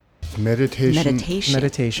Meditation.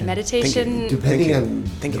 Depending on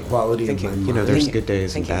the quality of my mind. You know, there's good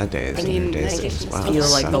days and bad days. I mean, meditation Feel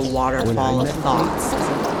like the waterfall of thoughts.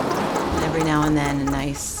 And every now and then, a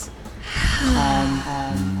nice, calm.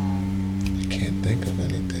 I can't think of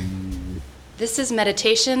anything. This is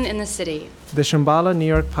Meditation in the City, the Shambhala New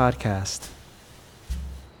York podcast.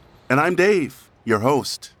 And I'm Dave, your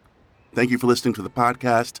host. Thank you for listening to the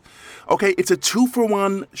podcast. Okay, it's a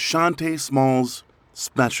 2-for-1 Shanté Smalls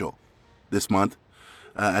special this month.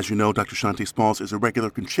 As you know, Dr. Shanté Smalls is a regular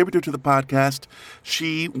contributor to the podcast.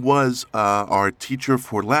 She was our teacher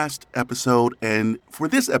for last episode and for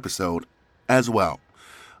this episode as well.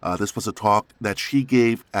 This was a talk that she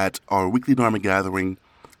gave at our weekly Dharma gathering,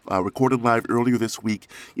 recorded live earlier this week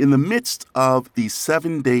in the midst of the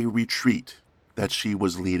 7-day retreat that she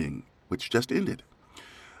was leading, which just ended.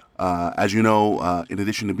 As you know, in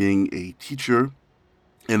addition to being a teacher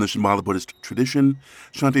in the Shambhala Buddhist tradition,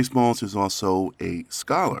 Shanté Smalls is also a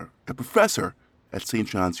scholar, a professor at St.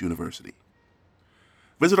 John's University.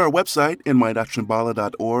 Visit our website,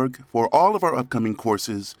 ny.shambhala.org, for all of our upcoming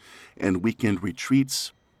courses and weekend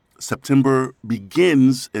retreats. September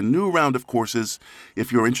begins a new round of courses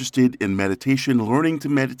if you're interested in meditation, learning to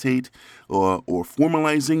meditate, or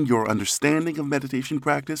formalizing your understanding of meditation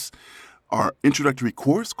practice. Our introductory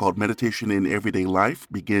course called Meditation in Everyday Life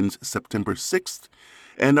begins September 6th,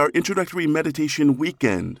 and our introductory meditation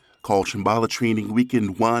weekend called Shambhala Training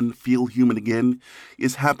Weekend 1, Feel Human Again,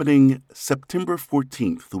 is happening September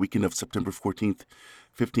 14th, the weekend of September 14th,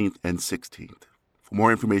 15th, and 16th. For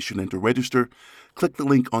more information and to register, click the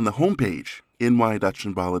link on the homepage,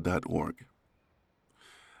 ny.shambhala.org.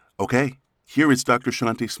 Okay, here is Dr.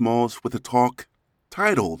 Shanté Smalls with a talk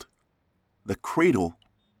titled The Cradle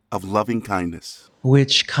of Loving Kindness,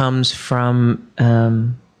 which comes from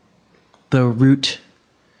the root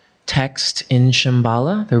text in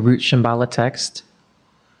Shambhala, the root Shambhala text,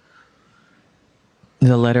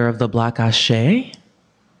 the letter of the Black Ashe.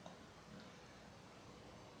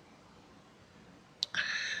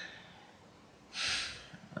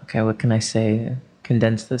 Okay, what can I say?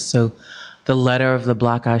 Condense this. So the letter of the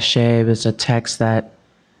Black Ashe is a text that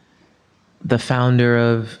the founder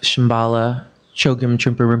of Shambhala, Chogyam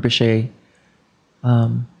Trungpa Rinpoche,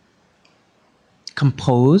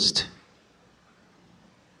 composed.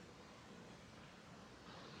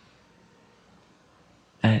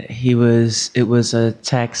 It was a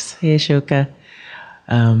text, hey Ashoka,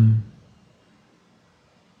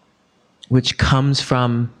 which comes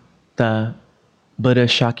from the Buddha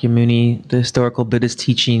Shakyamuni, the historical Buddhist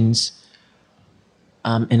teachings,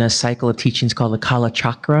 in a cycle of teachings called the Kala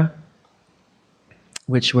Chakra,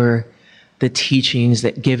 which were the teachings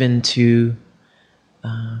that given to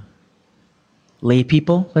lay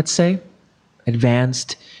people, let's say,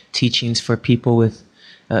 advanced teachings for people with,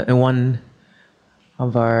 in one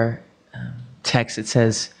of our texts it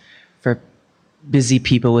says, for busy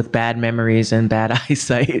people with bad memories and bad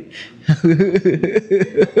eyesight.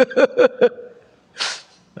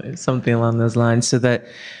 Something along those lines. So that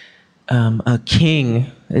a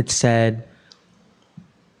king, it said,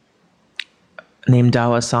 named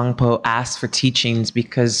Dawa Sangpo asked for teachings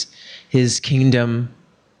because his kingdom,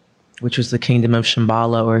 which was the kingdom of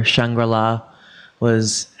Shambhala or Shangri-La,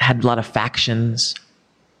 had a lot of factions,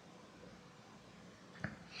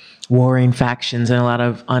 warring factions, and a lot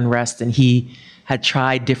of unrest. And he had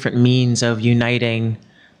tried different means of uniting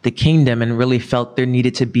the kingdom and really felt there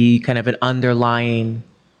needed to be kind of an underlying,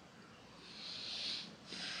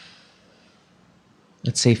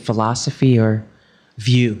 let's say, philosophy or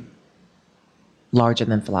view, larger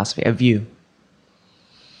than philosophy, a view.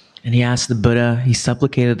 And he asked the Buddha, he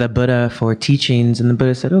supplicated the Buddha for teachings, and the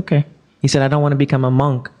Buddha said, okay. He said, I don't want to become a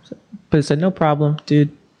monk. Buddha said, no problem,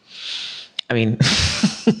 dude. I mean,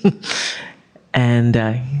 and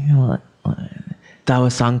Dawa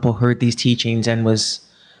Sangpo heard these teachings and was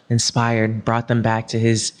inspired, brought them back to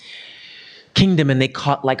his kingdom, and they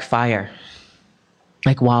caught like fire,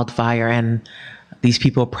 like wildfire. And these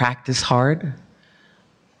people practice hard,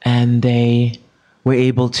 and they were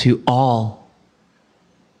able to all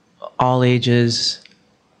ages,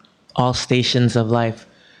 all stations of life,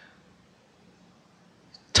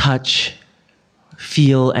 touch,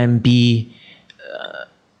 feel, and be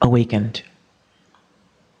awakened,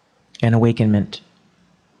 an awakenment.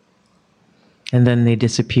 And then they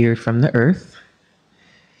disappeared from the earth.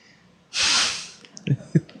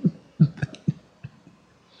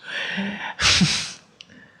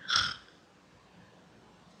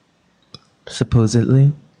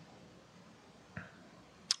 Supposedly.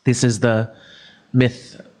 This is the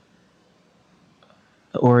myth,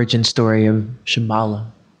 the origin story of Shambhala.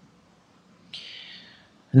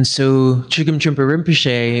 And so Chugam Trungpa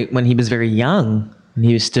Rinpoche, when he was very young, when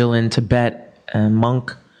he was still in Tibet, a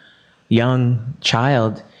monk, young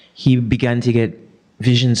child, he began to get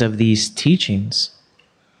visions of these teachings.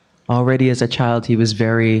 Already as a child, he was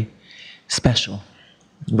very special,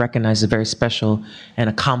 recognized as a very special and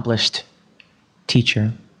accomplished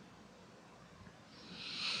teacher.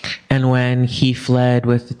 And when he fled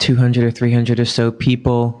with 200 or 300 or so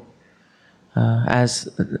people, as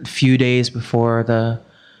a few days before the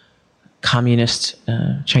communist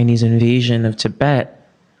Chinese invasion of Tibet,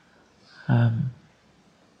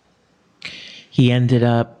 he ended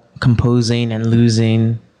up composing and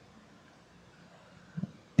losing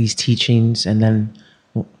these teachings, and then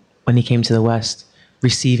when he came to the West,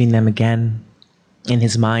 receiving them again in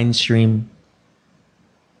his mind stream,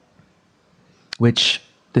 which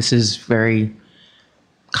this is very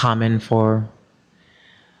common for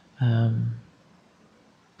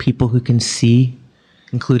people who can see,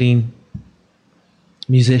 including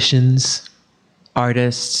musicians,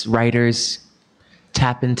 artists, writers,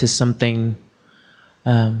 tap into something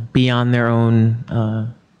beyond their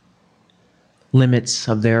own limits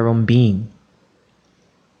of their own being.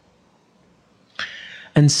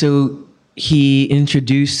 And so he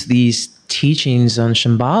introduced these teachings on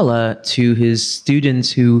Shambhala to his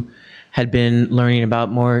students who had been learning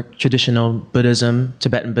about more traditional Buddhism,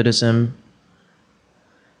 Tibetan Buddhism.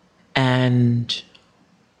 And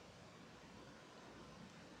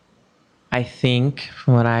I think,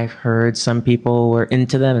 from what I've heard, some people were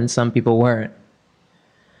into them and some people weren't.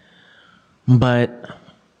 But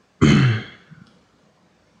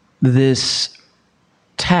this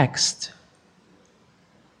text,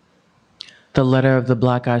 the letter of the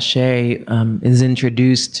Black Ashe, is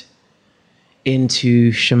introduced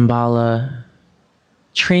into Shambhala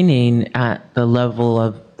training at the level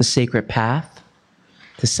of the Sacred Path,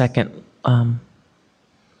 the second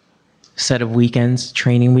set of weekends,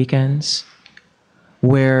 training weekends,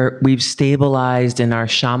 where we've stabilized in our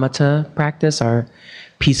shamatha practice, our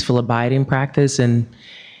peaceful abiding practice. And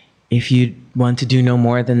if you want to do no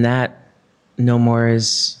more than that, no more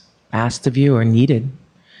is asked of you or needed.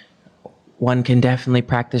 One can definitely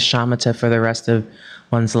practice shamatha for the rest of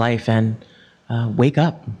one's life and wake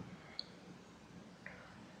up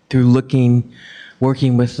through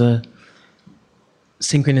working with the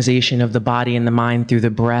synchronization of the body and the mind through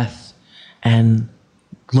the breath, and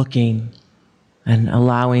looking and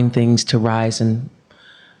allowing things to rise and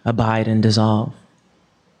abide and dissolve.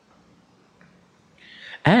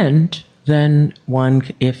 And then one,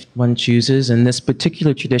 if one chooses, in this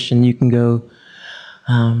particular tradition, you can go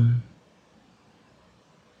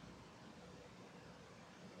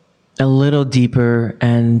a little deeper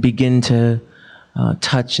and begin to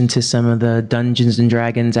touch into some of the Dungeons and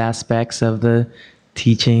Dragons aspects of the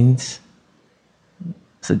teachings.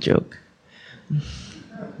 It's a joke.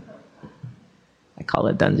 I call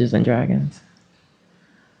it Dungeons and Dragons.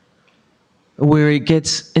 Where it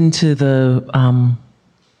gets into the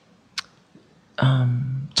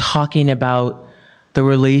talking about the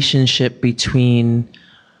relationship between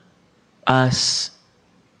us,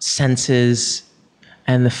 senses,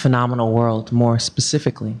 and the phenomenal world more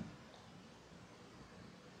specifically.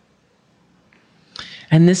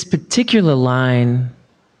 And this particular line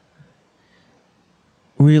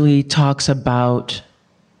really talks about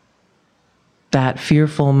that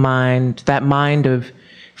fearful mind, that mind of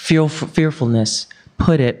fearfulness,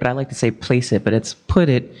 put it, but I like to say place it, but it's put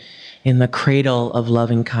it in the cradle of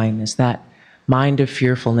loving kindness. That mind of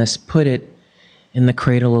fearfulness, put it in the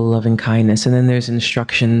cradle of loving kindness. And then there's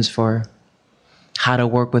instructions for how to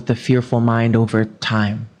work with the fearful mind over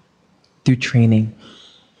time through training.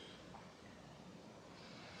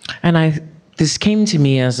 And this came to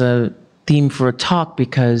me as a theme for a talk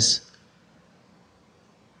because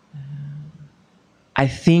I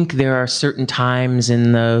think there are certain times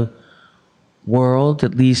in the world,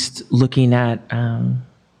 at least looking at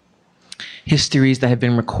histories that have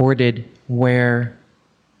been recorded, where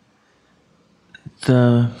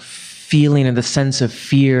the feeling or the sense of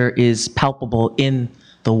fear is palpable in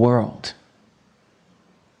the world.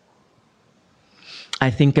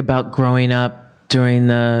 I think about growing up during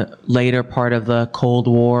the later part of the Cold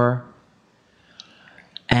War,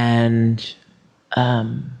 and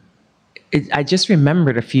I just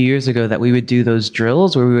remembered a few years ago that we would do those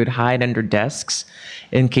drills where we would hide under desks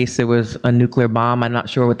in case there was a nuclear bomb. I'm not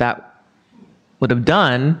sure what that would have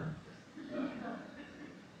done,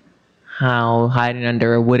 how hiding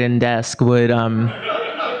under a wooden desk would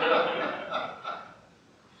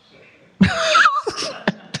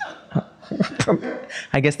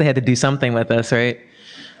I guess they had to do something with us, right?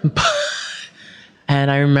 And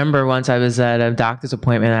I remember once I was at a doctor's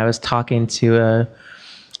appointment, I was talking to a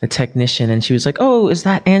technician, and she was like, "Oh, is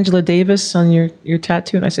that Angela Davis on your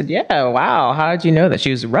tattoo?" And I said, "Yeah, wow, how did you know that?" She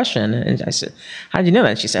was Russian. And I said, "How did you know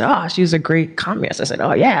that?" She said, "Oh, she was a great communist." I said,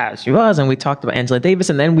 "Oh, yeah, she was." And we talked about Angela Davis.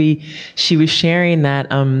 And then she was sharing that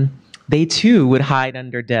they too would hide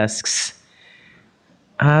under desks.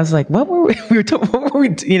 I was like, what were we,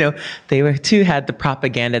 they were too had the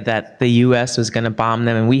propaganda that the U.S. was going to bomb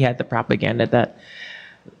them, and we had the propaganda that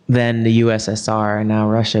then the USSR and now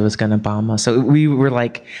Russia was going to bomb us. So we were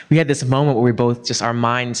like, we had this moment where we both just, our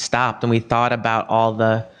minds stopped and we thought about all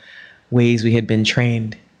the ways we had been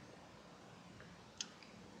trained.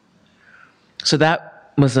 So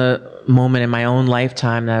that was a moment in my own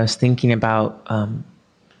lifetime that I was thinking about.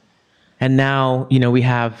 And now, we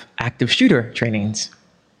have active shooter trainings.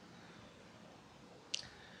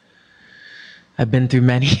 I've been through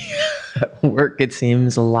many at work, it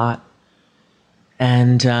seems, a lot.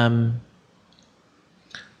 And,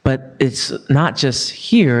 but it's not just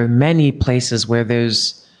here, many places where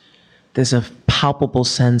there's a palpable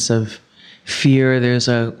sense of fear, there's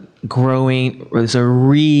a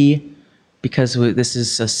because this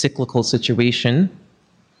is a cyclical situation,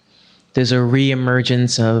 there's a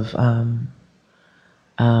re-emergence of,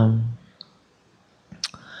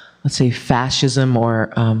 let's say, fascism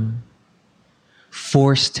or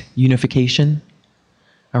forced unification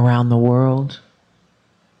around the world.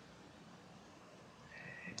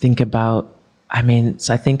 I think about his name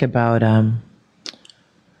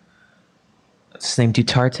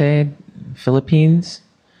Duterte, Philippines,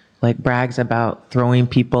 like brags about throwing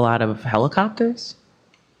people out of helicopters,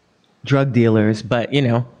 drug dealers, but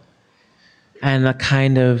and the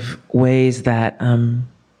kind of ways that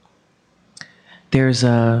there's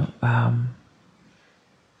a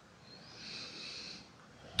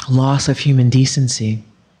loss of human decency.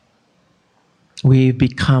 We've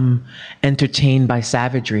become entertained by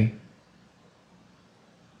savagery.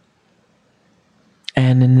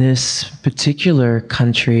 And in this particular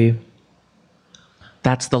country,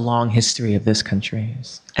 that's the long history of this country,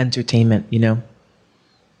 is entertainment,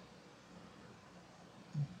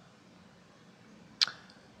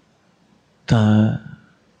 The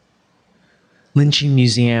lynching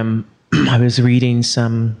museum, I was reading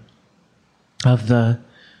some of the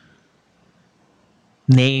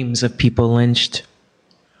names of people lynched,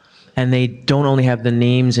 and they don't only have the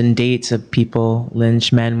names and dates of people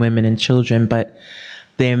lynched, men, women, and children, but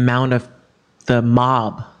the amount of the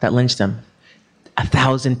mob that lynched them.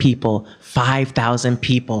 1,000 people, 5,000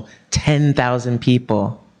 people, 10,000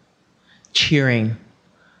 people cheering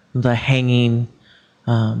the hanging,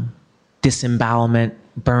 disembowelment,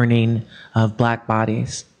 burning of Black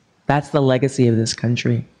bodies. That's the legacy of this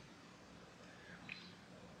country.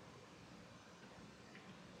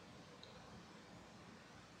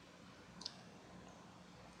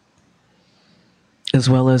 As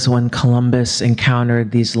well as when Columbus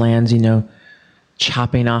encountered these lands,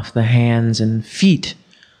 chopping off the hands and feet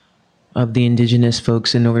of the indigenous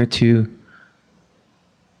folks in order to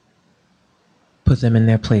put them in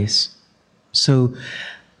their place. So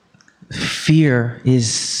fear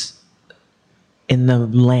is in the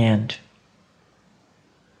land.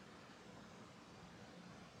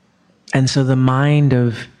 And so the mind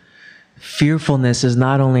of fearfulness is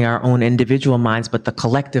not only our own individual minds, but the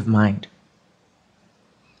collective mind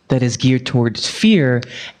that is geared towards fear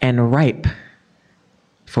and ripe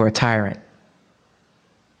for a tyrant.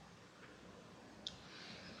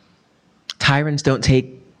 Tyrants don't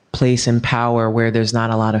take place in power where there's not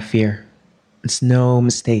a lot of fear. It's no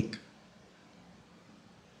mistake.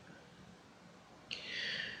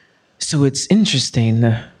 So it's interesting,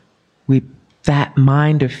 that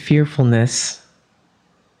mind of fearfulness,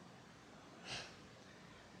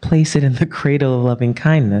 place it in the cradle of loving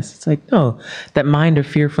kindness. It's like, no, that mind of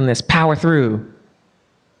fearfulness, power through.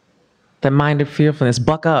 That mind of fearfulness,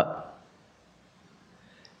 buck up.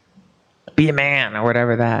 Be a man, or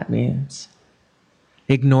whatever that means.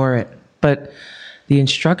 Ignore it. But the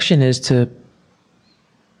instruction is to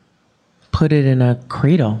put it in a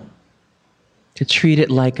cradle, to treat it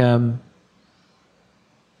like a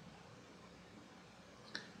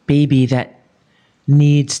baby that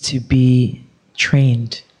needs to be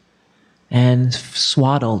trained and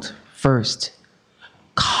swaddled first,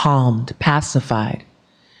 calmed, pacified,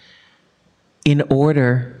 in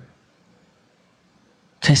order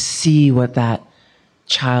to see what that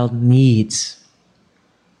child needs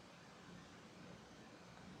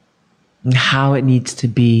and how it needs to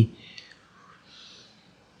be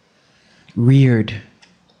reared.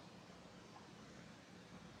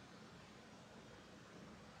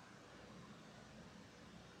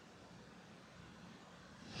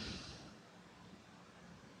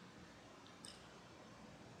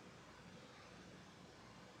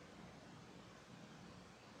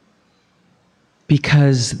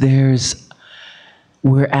 because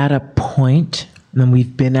we're at a point, and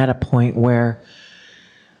we've been at a point where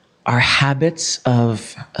our habits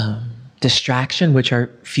of distraction, which are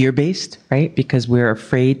fear-based, right? Because we're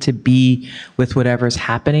afraid to be with whatever's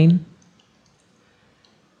happening.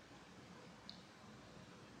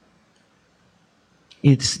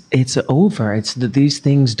 It's over. These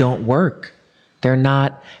things don't work. They're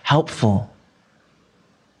not helpful.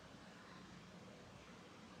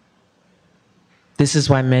 This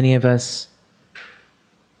is why many of us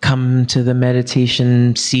come to the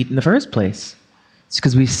meditation seat in the first place. It's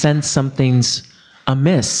because we sense something's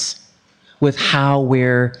amiss with how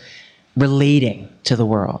we're relating to the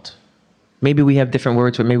world. Maybe we have different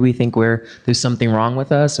words, but maybe we think there's something wrong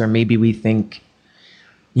with us, or maybe we think,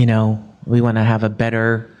 we want to have a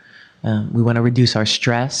better, we want to reduce our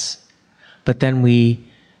stress. But then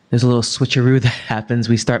there's a little switcheroo that happens.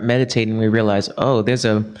 We start meditating, we realize, oh, there's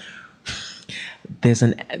a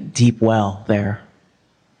deep well there.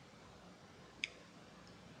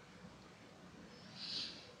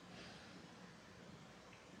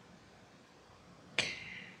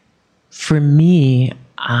 For me,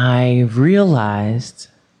 I realized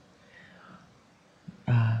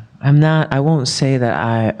I won't say that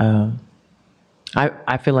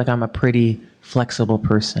I feel like I'm a pretty flexible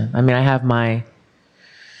person. I mean, I have my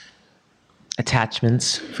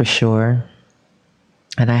attachments for sure,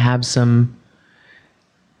 and I have some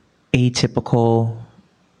atypical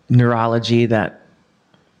neurology that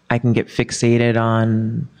I can get fixated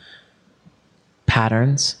on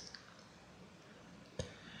patterns.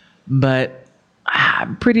 But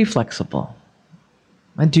I'm pretty flexible.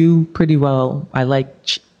 I do pretty well. I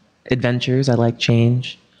like adventures. I like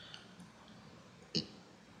change.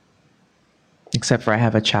 Except for I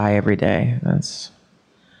have a chai every day.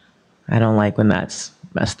 I don't like when that's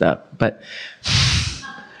messed up. But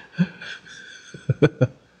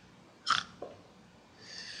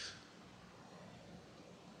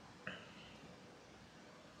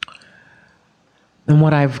and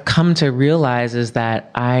what I've come to realize is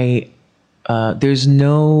that there's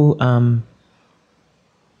no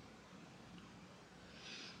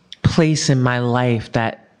place in my life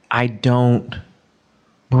that I don't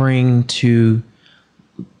bring to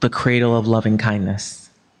the cradle of loving kindness.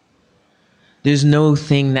 There's no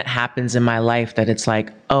thing that happens in my life that it's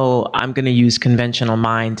like, oh, I'm going to use conventional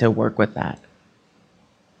mind to work with that.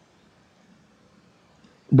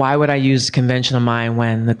 Why would I use conventional mind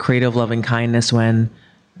when the cradle of loving kindness, when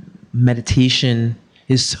meditation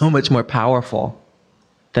is so much more powerful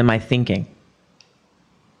than my thinking?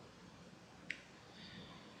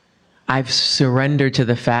 I've surrendered to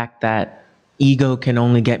the fact that ego can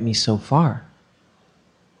only get me so far.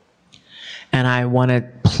 And I want to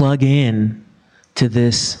plug in to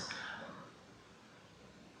this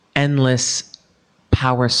endless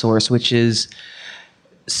power source, which is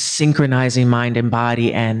synchronizing mind and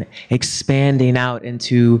body and expanding out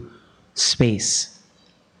into space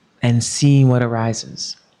and seeing what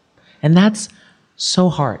arises. And that's so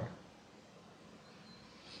hard.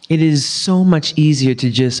 It is so much easier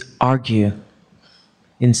to just argue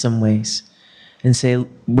in some ways and say,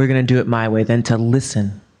 we're going to do it my way, than to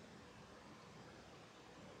listen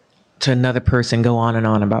to another person go on and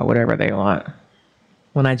on about whatever they want,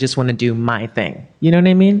 when I just want to do my thing. You know what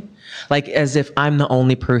I mean? Like as if I'm the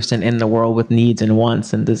only person in the world with needs and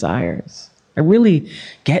wants and desires. I really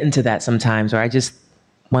get into that sometimes, where I just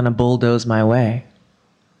want to bulldoze my way.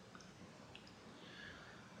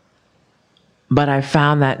 But I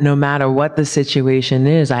found that no matter what the situation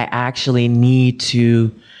is, I actually need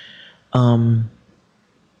to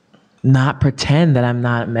not pretend that I'm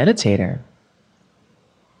not a meditator.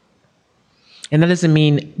 And that doesn't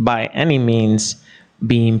mean by any means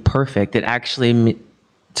being perfect. It actually,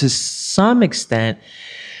 to some extent,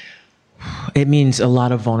 it means a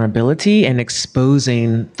lot of vulnerability and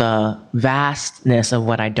exposing the vastness of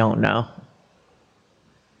what I don't know.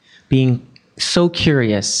 Being so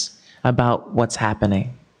curious about what's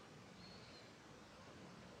happening.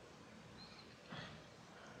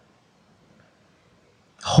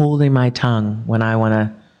 Holding my tongue when I want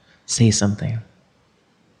to say something.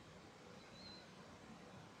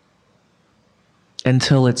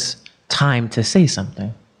 Until it's time to say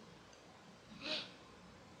something.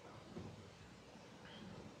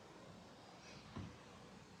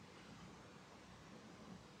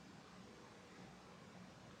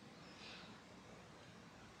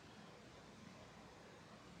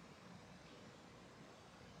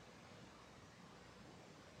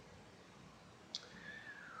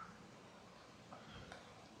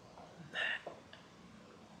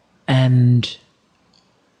 And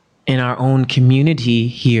in our own community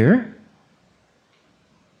here,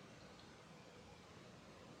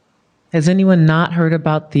 Has anyone not heard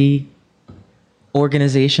about the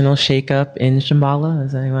organizational shakeup in Shambhala?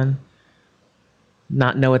 Does anyone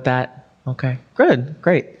not know what that? Okay, good,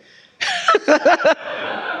 great.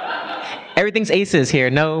 Everything's aces here.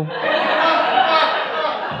 No.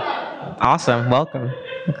 Awesome. Welcome.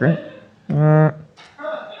 Great.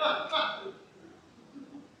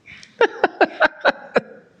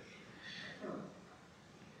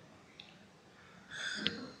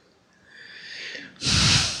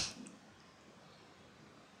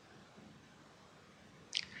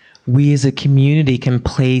 We as a community can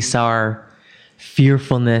place our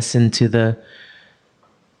fearfulness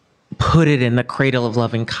put it in the cradle of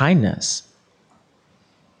loving kindness.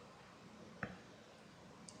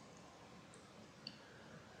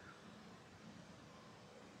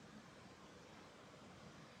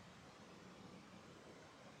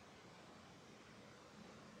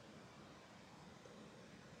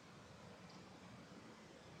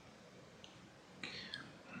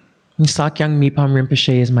 Sakyang Mipam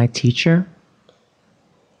Rinpoche is my teacher.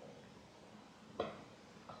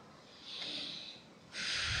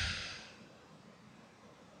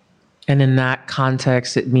 And in that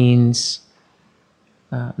context, it means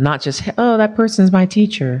not just, oh, that person's my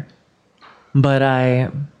teacher,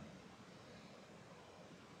 but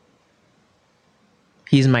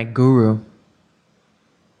he's my guru.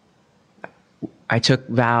 I took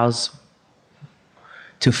vows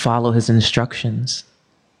to follow his instructions.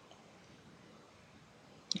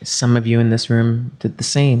 Some of you in this room did the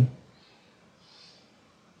same.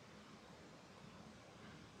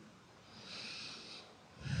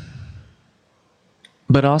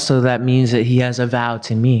 But also that means that he has a vow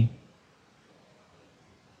to me.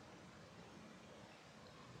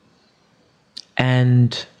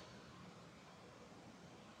 And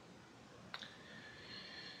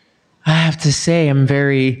I have to say,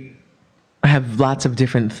 I have lots of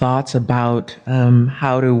different thoughts about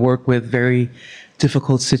how to work with very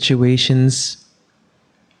difficult situations.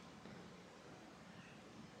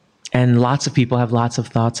 And lots of people have lots of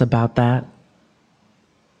thoughts about that.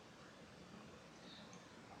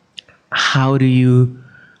 How do you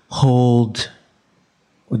hold,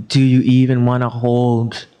 or do you even want to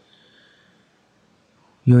hold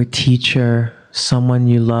your teacher, someone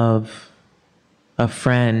you love, a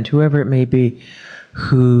friend, whoever it may be,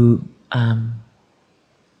 who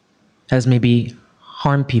has maybe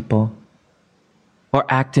harmed people or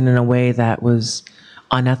acted in a way that was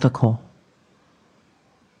unethical?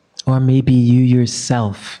 Or maybe you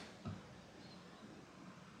yourself.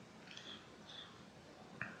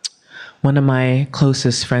 One of my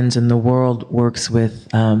closest friends in the world works with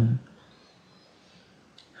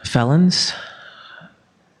felons.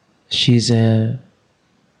 She's a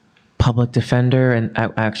public defender, and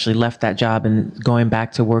I actually left that job and going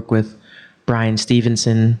back to work with Brian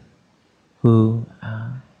Stevenson, who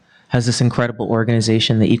has this incredible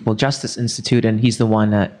organization, the Equal Justice Institute, and he's the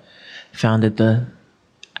one that founded the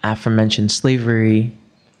aforementioned slavery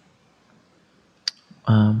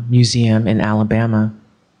museum in Alabama.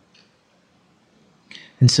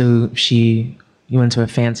 And so she went to a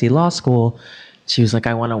fancy law school. She was like,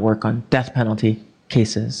 I want to work on death penalty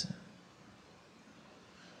cases.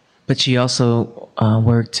 But she also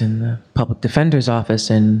worked in the public defender's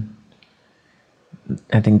office in,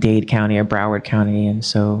 I think, Dade County or Broward County. And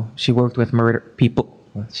so she worked with people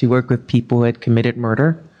who had committed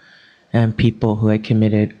murder and people who had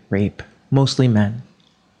committed rape, mostly men.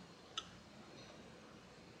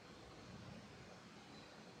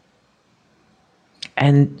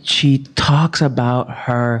 And she talks about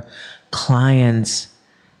her clients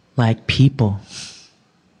like people.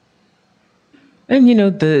 And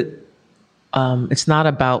it's not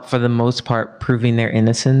about, for the most part, proving their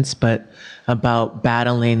innocence, but about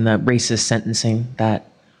battling the racist sentencing that,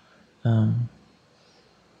 and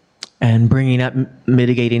bringing up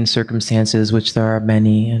mitigating circumstances, which there are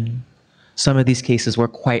many. And some of these cases were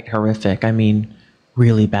quite horrific. I mean,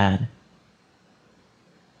 really bad.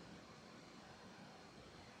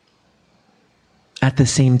 At the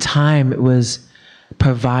same time, it was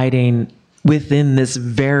providing within this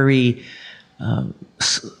very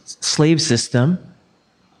slave system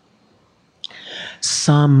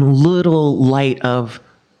some little light of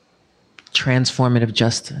transformative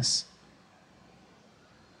justice.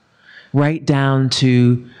 Right down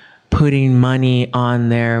to putting money on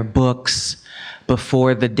their books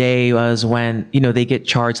before the day was when, they get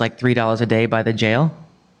charged like $3 a day by the jail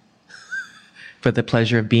for the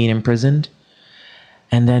pleasure of being imprisoned.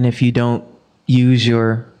 And then if you don't use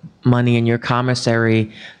your money in your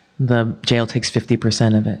commissary, the jail takes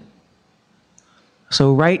 50% of it.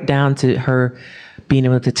 So right down to her being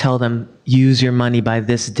able to tell them, use your money by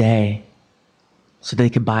this day, so they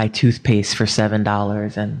could buy toothpaste for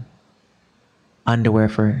 $7 and underwear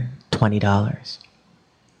for $20.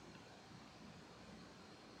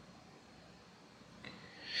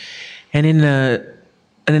 And in an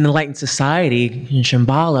enlightened society, in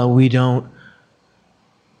Shambhala, we don't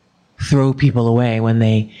throw people away when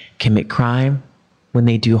they commit crime, when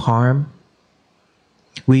they do harm.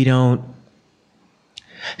 We don't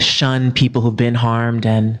shun people who've been harmed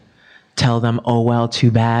and tell them, oh, well,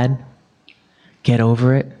 too bad, get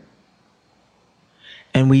over it.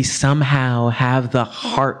 And we somehow have the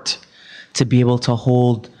heart to be able to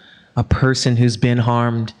hold a person who's been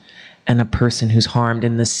harmed and a person who's harmed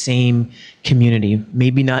in the same community,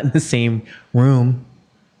 maybe not in the same room.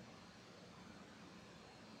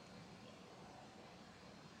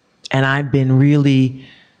 And I've been really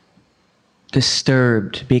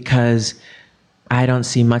disturbed because I don't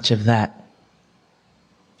see much of that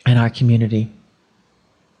in our community.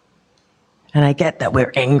 And I get that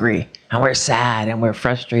we're angry and we're sad and we're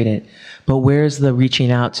frustrated, but where's the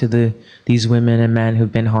reaching out to these women and men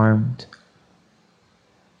who've been harmed?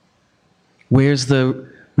 Where's the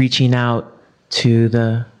reaching out to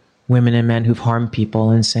the women and men who've harmed people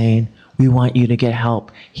and saying, we want you to get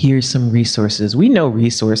help. Here's some resources. We know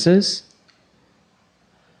resources.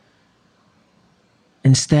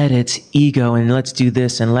 Instead, it's ego and let's do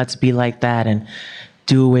this and let's be like that and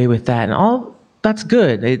do away with that. And all that's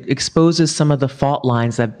good. It exposes some of the fault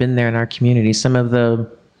lines that have been there in our community, some of the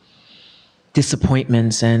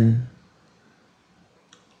disappointments and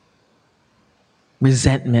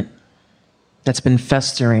resentment that's been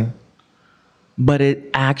festering. But it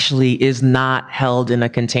actually is not held in a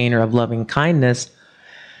container of loving kindness.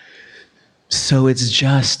 So it's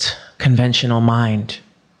just conventional mind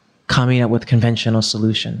coming up with conventional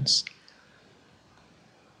solutions.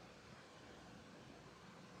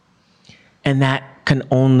 And that can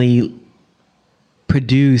only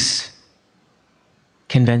produce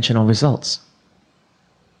conventional results.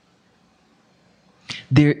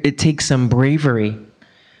 It takes some bravery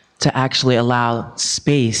to actually allow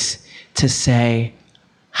space to say,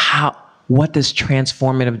 what does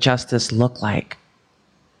transformative justice look like?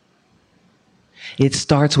 It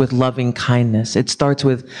starts with loving kindness. It starts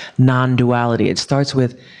with non-duality. It starts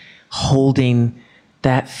with holding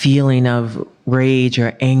that feeling of rage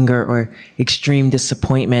or anger or extreme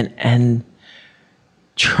disappointment and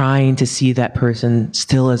trying to see that person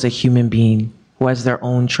still as a human being who has their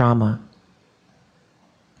own trauma.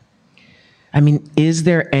 I mean, is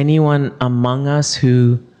there anyone among us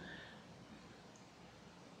who...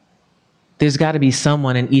 There's got to be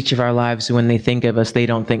someone in each of our lives who, when they think of us, they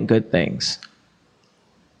don't think good things.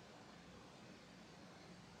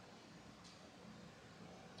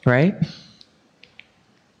 Right?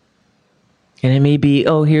 And it may be,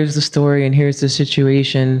 oh, here's the story and here's the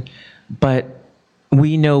situation, but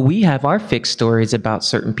we know we have our fixed stories about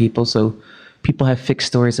certain people, so people have fixed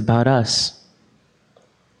stories about us.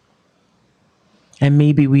 And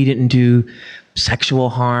maybe we didn't do sexual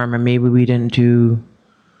harm, or maybe we didn't do,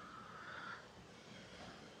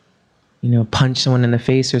 punch someone in the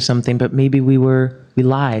face or something, but maybe we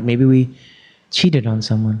lied, maybe we cheated on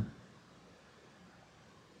someone.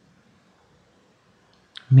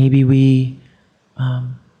 Maybe we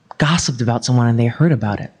gossiped about someone and they heard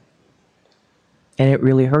about it and it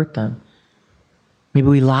really hurt them. Maybe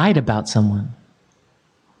we lied about someone.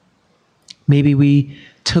 Maybe we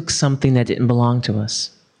took something that didn't belong to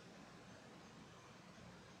us.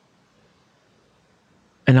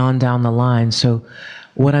 And on down the line. So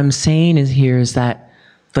what I'm saying is that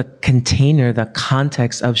the container, the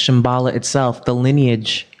context of Shambhala itself, the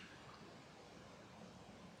lineage,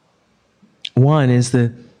 one is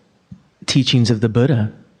the teachings of the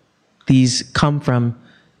Buddha. These come from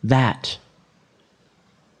that.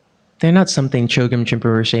 They're not something Chogyam Trungpa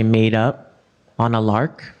Rinpoche made up on a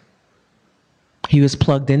lark. He was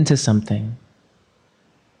plugged into something.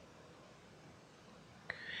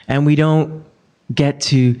 And we don't get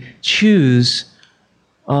to choose,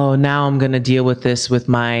 oh, now I'm going to deal with this with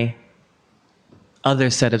my other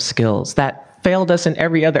set of skills. That failed us in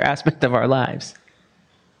every other aspect of our lives.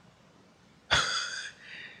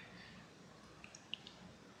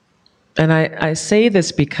 And I say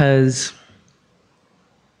this because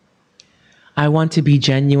I want to be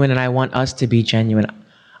genuine and I want us to be genuine.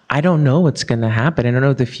 I don't know what's going to happen. I don't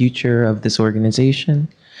know the future of this organization.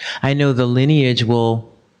 I know the lineage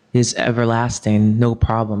is everlasting, no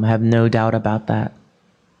problem. I have no doubt about that.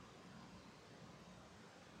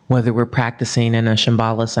 Whether we're practicing in a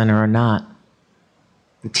Shambhala center or not,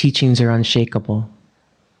 the teachings are unshakable.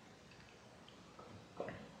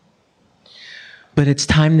 But it's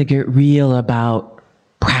time to get real about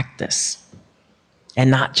practice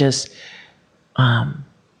and not just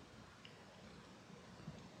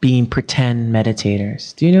being pretend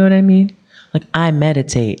meditators. Do you know what I mean? Like, I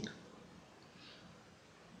meditate.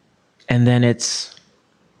 And then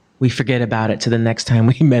we forget about it to the next time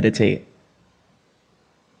we meditate.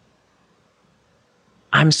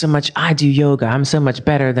 I do yoga. I'm so much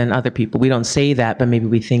better than other people. We don't say that, but maybe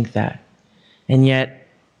we think that. And yet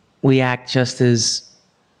we act just as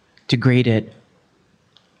degraded.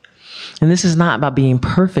 And this is not about being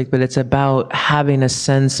perfect, but it's about having a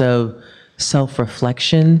sense of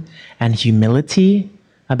self-reflection and humility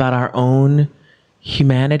about our own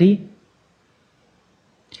humanity.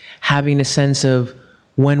 Having a sense of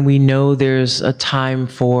when we know there's a time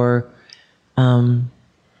for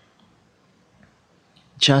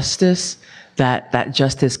justice, that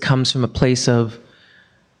justice comes from a place of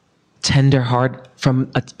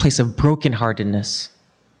from a place of brokenheartedness,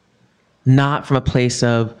 not from a place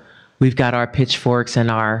of we've got our pitchforks and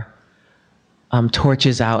our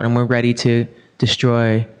torches out and we're ready to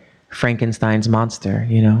destroy Frankenstein's monster,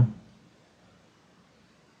 you know?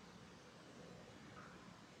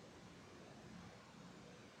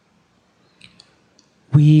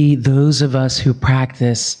 Those of us who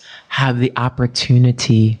practice, have the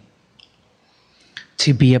opportunity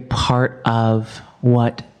to be a part of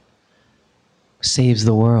what saves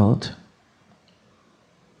the world.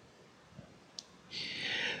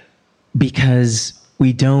 Because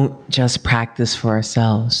we don't just practice for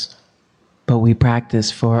ourselves, but we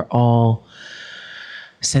practice for all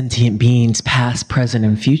sentient beings, past, present,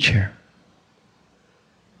 and future.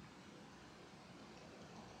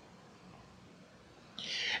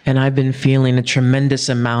 And I've been feeling a tremendous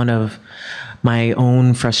amount of my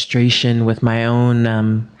own frustration with my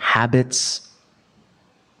own habits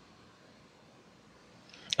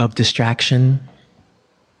of distraction.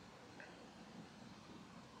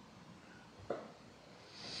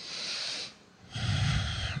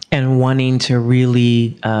 And wanting to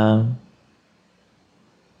really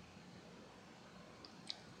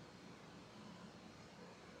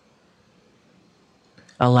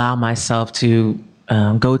allow myself to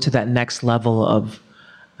go to that next level of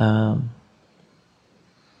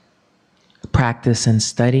practice and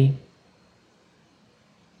study,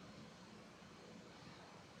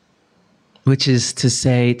 which is to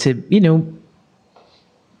say,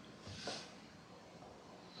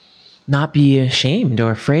 not be ashamed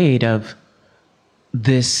or afraid of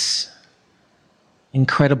this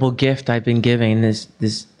incredible gift I've been given,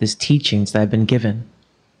 this teachings that I've been given.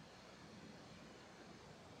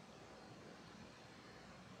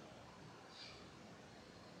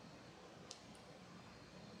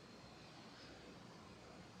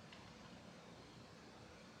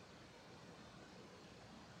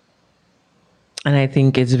 And I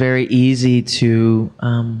think it's very easy to,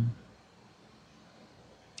 I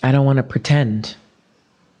don't want to pretend.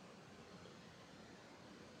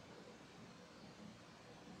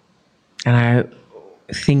 And I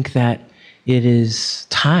think that it is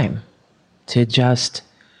time to just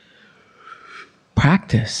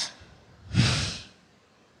practice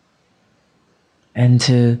and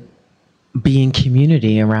to be in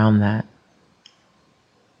community around that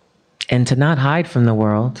and to not hide from the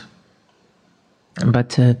world, but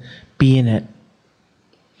to be in it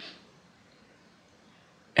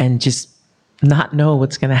and just not know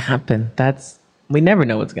what's going to happen. We never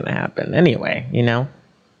know what's going to happen anyway, you know?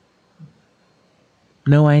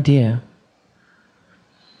 No idea.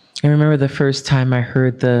 I remember the first time I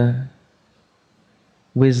heard the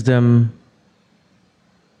wisdom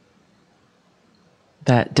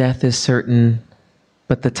that death is certain,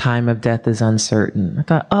 but the time of death is uncertain. I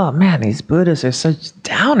thought, oh man, these Buddhists are such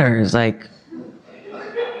downers. Like,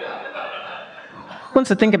 who wants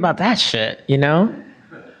to think about that shit, you know?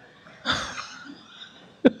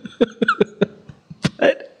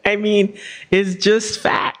 But, I mean, it's just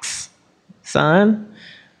facts, son.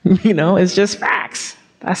 You know, it's just facts.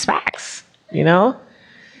 That's facts, you know?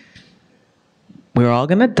 We're all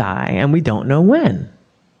gonna die and we don't know when.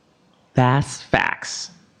 That's facts.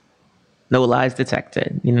 No lies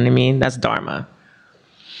detected, you know what I mean? That's Dharma.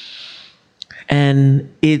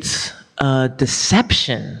 And it's a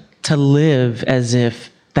deception to live as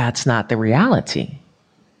if that's not the reality.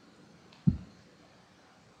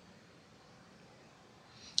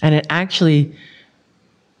 And it actually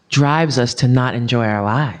drives us to not enjoy our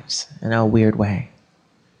lives in a weird way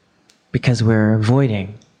because we're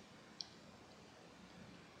avoiding.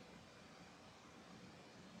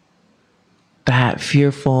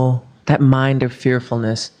 That mind of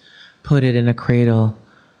fearfulness, put it in a cradle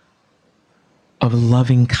of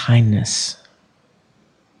loving kindness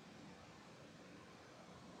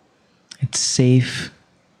It's safe.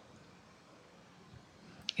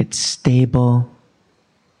 It's stable.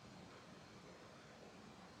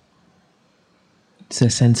 It's a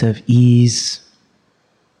sense of ease,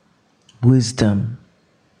 wisdom.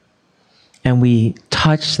 And we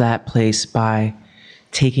touch that place by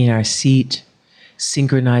taking our seat,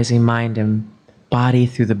 synchronizing mind and body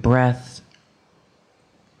through the breath.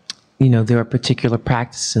 You know, there are particular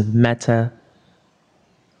practices of metta,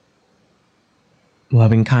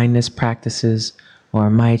 loving kindness practices, or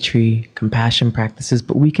maitri, compassion practices,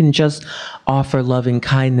 but we can just offer loving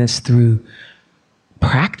kindness through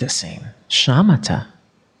practicing shamatha,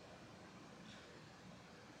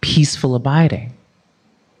 peaceful abiding,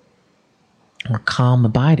 or calm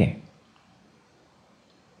abiding.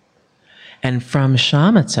 And from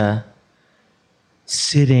shamatha,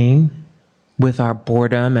 sitting with our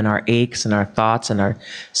boredom and our aches and our thoughts and our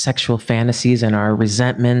sexual fantasies and our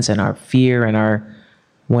resentments and our fear and our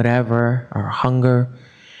whatever, our hunger,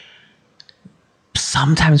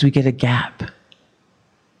 sometimes we get a gap.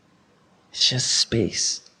 It's just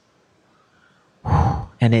space.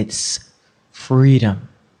 And it's freedom.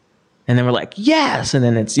 And then we're like, yes! And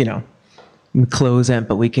then it's, we close it,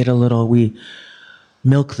 but we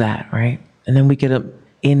milk that, right? And then we get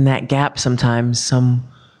in that gap sometimes some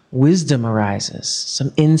wisdom arises,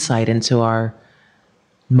 some insight into our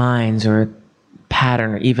minds or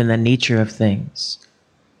pattern or even the nature of things.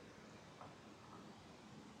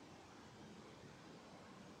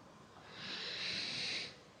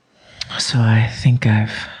 So I think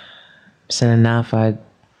I've said enough. I'd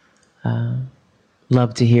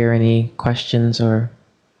love to hear any questions or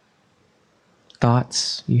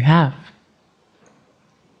thoughts you have.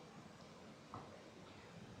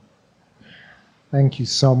 Thank you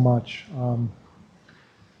so much.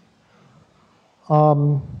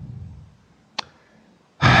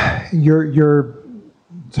 Your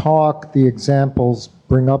talk, the examples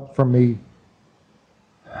bring up for me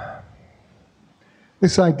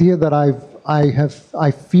this idea that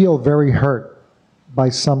I feel very hurt by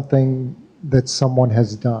something that someone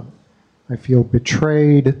has done. I feel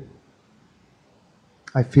betrayed,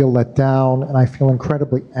 I feel let down, and I feel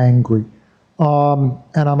incredibly angry. And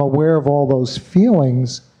I'm aware of all those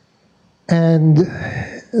feelings, and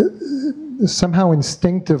somehow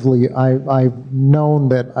instinctively I've known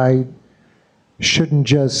that I shouldn't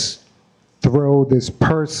just throw this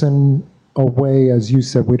person away. As you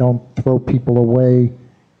said, we don't throw people away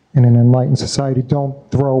in an enlightened society. Don't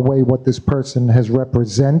throw away what this person has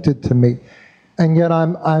represented to me. And yet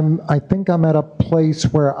I think I'm at a place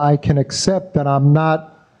where I can accept that I'm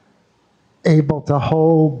not able to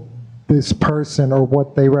hold this person or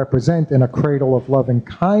what they represent in a cradle of loving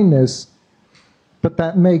kindness, but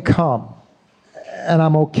that may come. And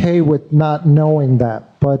I'm okay with not knowing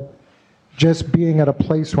that, but just being at a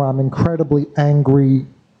place where I'm incredibly angry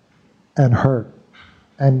and hurt,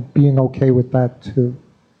 and being okay with that too.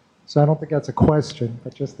 So I don't think that's a question,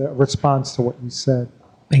 but just a response to what you said.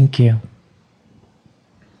 Thank you.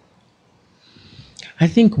 I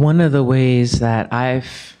think one of the ways that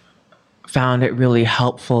I've found it really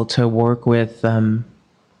helpful to work with when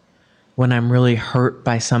I'm really hurt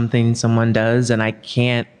by something someone does and I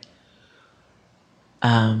can't,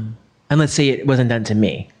 and let's say it wasn't done to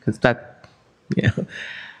me, because that,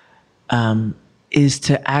 is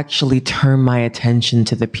to actually turn my attention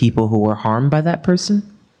to the people who were harmed by that person,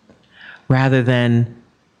 rather than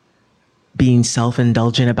being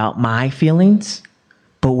self-indulgent about my feelings.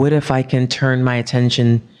 But what if I can turn my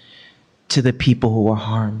attention to the people who were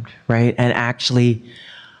harmed, right? And actually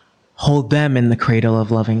hold them in the cradle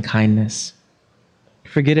of loving kindness.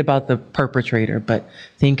 Forget about the perpetrator, but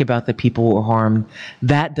think about the people who were harmed.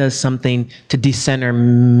 That does something to decenter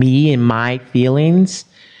me and my feelings.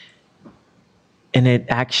 And it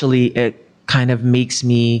kind of makes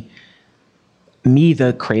me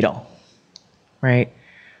the cradle, right?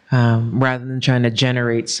 Rather than trying to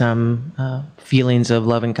generate some feelings of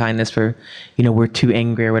love and kindness for, we're too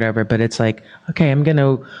angry or whatever. But it's like, okay, I'm going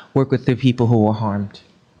to work with the people who were harmed.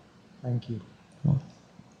 Thank you.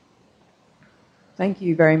 Thank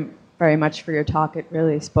you very, very much for your talk. It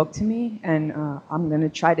really spoke to me. And I'm going to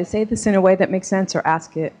try to say this in a way that makes sense or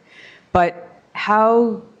ask it. But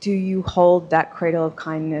how do you hold that cradle of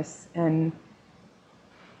kindness and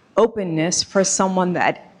openness for someone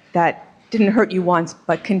that didn't hurt you once,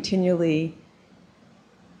 but continually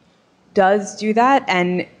does do that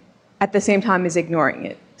and at the same time is ignoring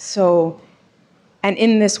it? So, and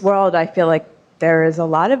in this world, I feel like there is a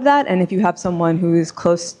lot of that. And if you have someone who is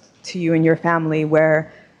close to you in your family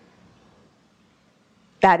where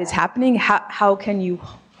that is happening, how can you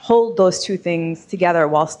hold those two things together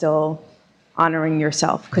while still honoring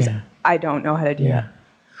yourself? Because I don't know how to do that.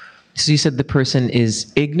 So you said the person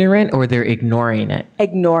is ignorant or they're ignoring it?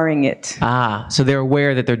 Ignoring it. Ah, so they're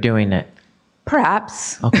aware that they're doing it.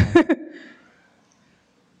 Perhaps. Okay.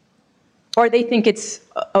 Or they think it's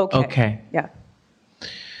okay. Okay. Yeah.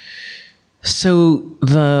 So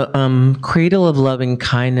the cradle of loving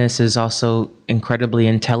kindness is also incredibly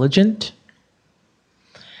intelligent.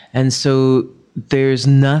 And so there's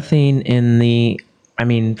nothing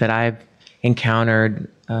that I've encountered.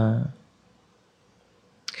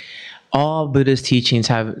 All Buddha's teachings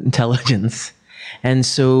have intelligence. And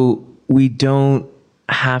so we don't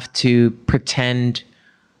have to pretend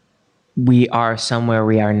we are somewhere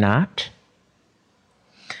we are not.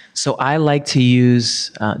 So I like to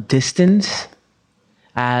use distance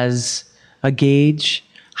as a gauge.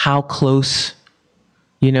 How close,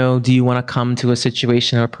 do you want to come to a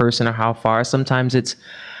situation or a person, or how far? Sometimes it's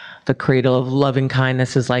the cradle of loving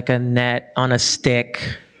kindness is like a net on a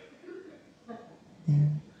stick,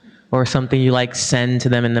 or something you send to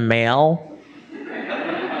them in the mail.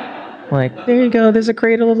 Like, there you go, there's a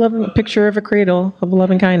picture of a cradle of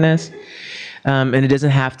loving kindness. And it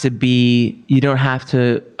doesn't have to be, you don't have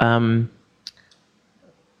to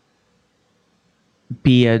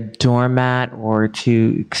be a doormat or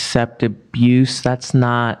to accept abuse. That's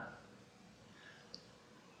not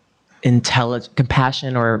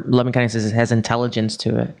compassion or loving kindness has intelligence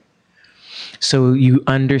to it. So you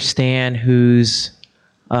understand who's,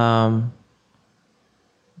 in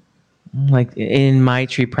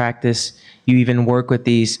Maitri practice, you even work with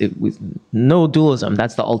these, with no dualism,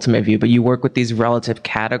 that's the ultimate view, but you work with these relative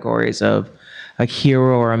categories of a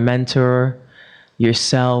hero or a mentor,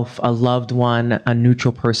 yourself, a loved one, a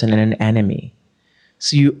neutral person, and an enemy.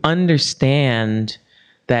 So you understand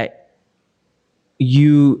that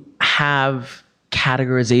you have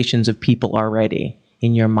categorizations of people already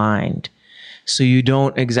in your mind. So you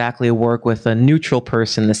don't exactly work with a neutral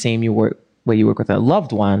person the same way you work with a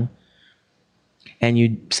loved one. And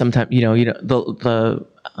you sometimes,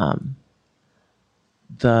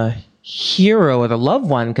 the hero or the loved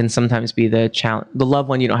one can sometimes be the challenge. The loved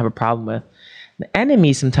one you don't have a problem with. The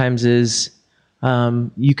enemy sometimes is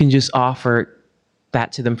you can just offer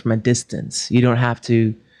that to them from a distance. You don't have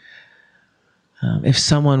to. If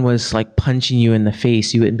someone was punching you in the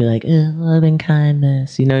face, you wouldn't be like, loving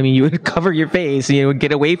kindness. You know what I mean? You would cover your face and you would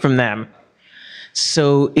get away from them.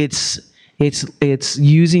 So it's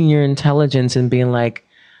using your intelligence and being like,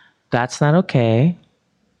 that's not okay.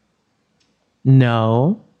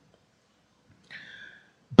 No.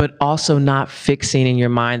 But also not fixing in your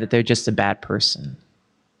mind that they're just a bad person.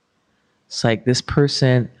 It's like, this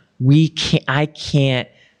person, I can't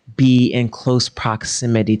be in close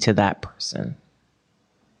proximity to that person.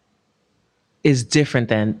 Is different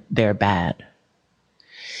than they're bad.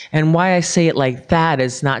 And why I say it like that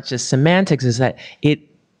is not just semantics, is that it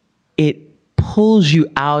pulls you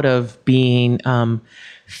out of being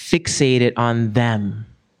fixated on them,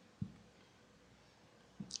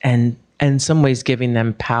 and in some ways giving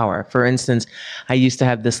them power. For instance, I used to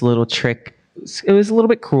have this little trick. It was a little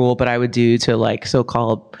bit cruel, but I would do to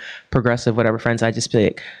so-called progressive whatever friends. I'd just be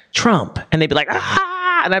like, Trump, and they'd be like,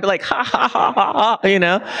 ah, and I'd be like, ha ha ha ha ha,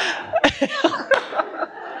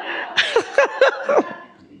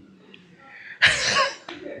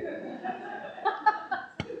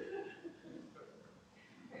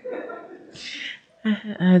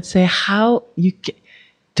 I'd say,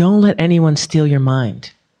 don't let anyone steal your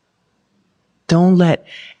mind. Don't let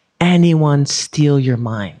anyone steal your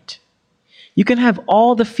mind. You can have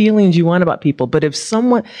all the feelings you want about people, but if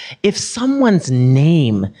someone's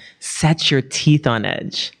name sets your teeth on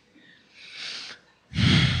edge,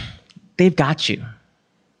 they've got you.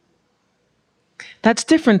 That's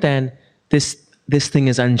different than this thing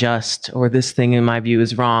is unjust, or this thing in my view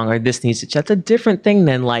is wrong, or this needs to change. That's a different thing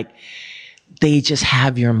than they just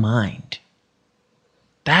have your mind.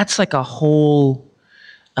 That's a whole,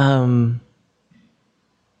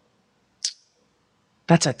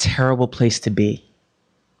 that's a terrible place to be.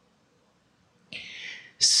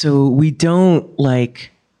 So we don't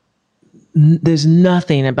there's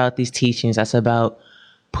nothing about these teachings that's about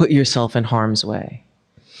put yourself in harm's way.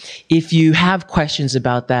 If you have questions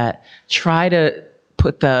about that, try to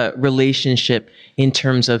put the relationship in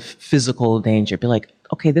terms of physical danger. Be like,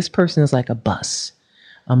 okay, this person is like a bus,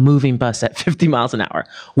 a moving bus at 50 miles an hour.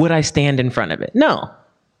 Would I stand in front of it? No.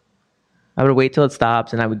 I would wait till it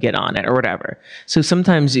stops and I would get on it or whatever. So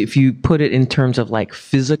sometimes if you put it in terms of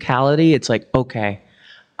physicality, it's okay,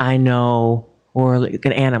 I know, or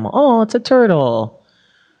an animal. Oh, it's a turtle.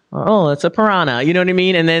 Or, oh, it's a piranha. You know what I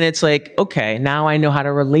mean? And then it's okay, now I know how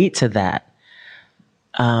to relate to that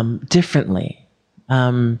differently.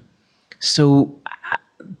 So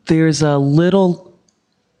there's a little,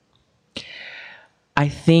 I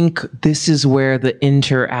think this is where the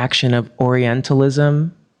interaction of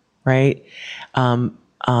Orientalism, right,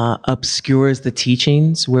 obscures the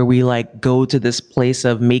teachings, where we like go to this place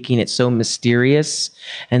of making it so mysterious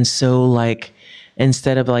and so like,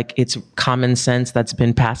 instead of like it's common sense that's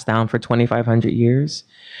been passed down for 2,500 years.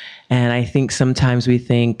 And I think sometimes we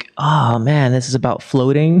think, oh man, this is about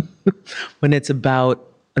floating when it's about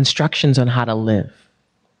instructions on how to live.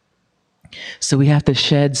 So we have to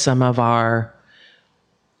shed some of our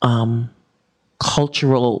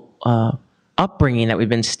cultural upbringing that we've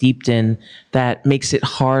been steeped in that makes it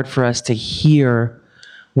hard for us to hear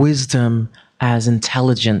wisdom as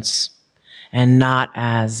intelligence and not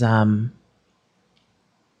as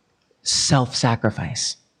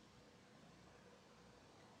self-sacrifice.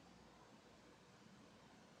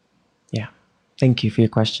 Yeah. Thank you for your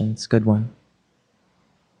question. It's a good one.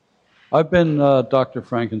 I've been Dr.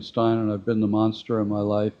 Frankenstein, and I've been the monster in my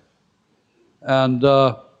life. And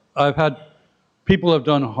I've had people have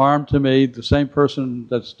done harm to me. The same person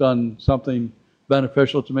that's done something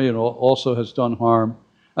beneficial to me and also has done harm,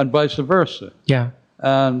 and vice versa. Yeah.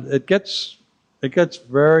 And it gets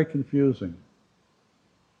very confusing.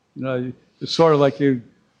 You know, it's sort of like you.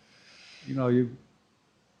 And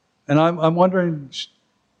I'm wondering,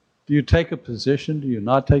 do you take a position? Do you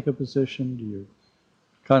not take a position? Do you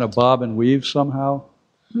kind of bob and weave somehow?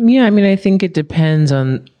 Yeah, I mean, I think it depends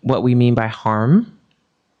on what we mean by harm.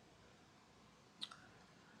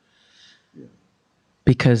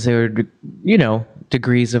 Because there are,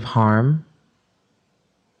 degrees of harm.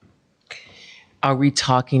 Are we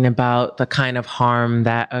talking about the kind of harm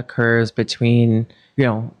that occurs between,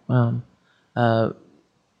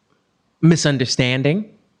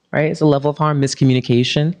 misunderstanding, right? It's a level of harm,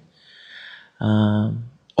 miscommunication. Or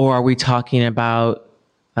are we talking about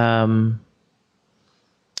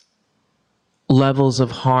levels of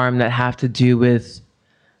harm that have to do with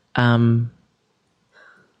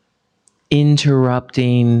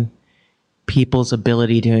interrupting people's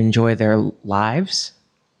ability to enjoy their lives?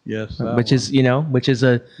 Yes, which is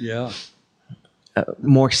a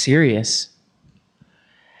more serious.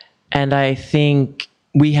 And I think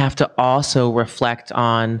we have to also reflect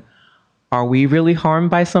on, are we really harmed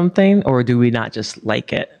by something, or do we not just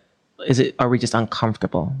like it? Are we just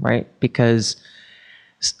uncomfortable, right? Because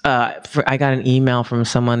I got an email from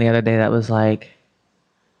someone the other day that was like,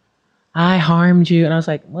 I harmed you. And I was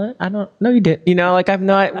like, what? No, you didn't. I have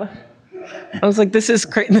no idea. I was like, this is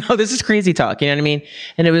crazy talk. You know what I mean?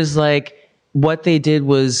 And it was like, what they did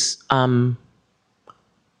was a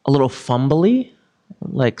little fumbly,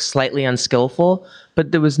 like slightly unskillful,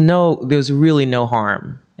 but there was really no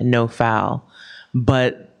harm and no foul.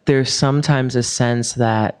 But there's sometimes a sense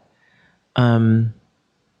that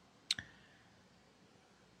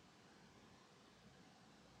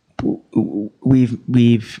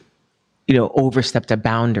we've overstepped a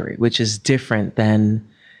boundary, which is different than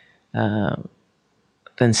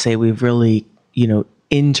say we've really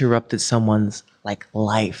interrupted someone's like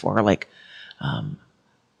life, or like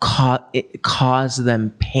cause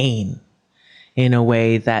them pain in a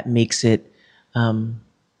way that makes it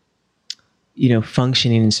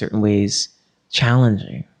functioning in certain ways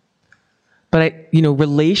challenging. But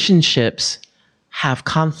relationships have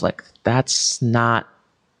conflict. That's not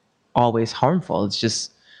always harmful. It's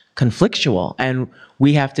just conflictual, and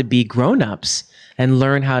we have to be grown-ups and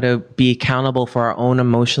learn how to be accountable for our own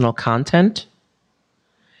emotional content,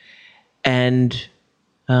 and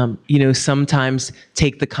sometimes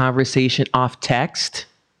take the conversation off text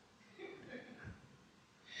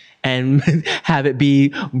and have it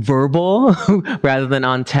be verbal rather than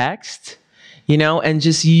on text, and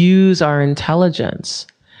just use our intelligence.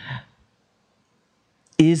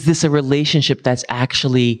 Is this a relationship that's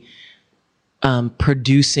actually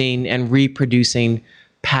producing and reproducing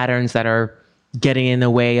patterns that are getting in the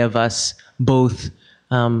way of us both,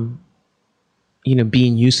 being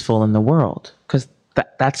useful in the world? Because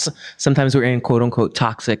that's sometimes we're in quote unquote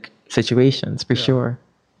toxic situations for sure.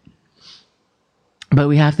 But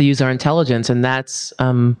we have to use our intelligence, and that's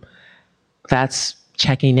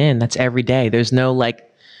checking in. That's every day. There's no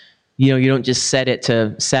you don't just set it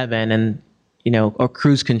to 7 and or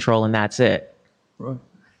cruise control and that's it. Right.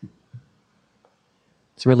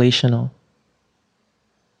 It's relational.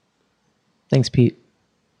 Thanks, Pete.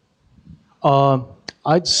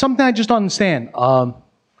 Something I just don't understand.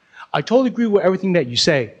 I totally agree with everything that you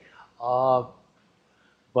say, and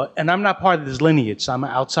I'm not part of this lineage. So I'm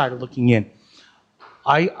an outsider looking in.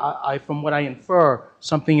 I from what I infer,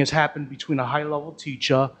 something has happened between a high-level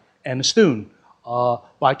teacher and a student. But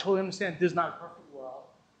I totally understand this is not a perfect world,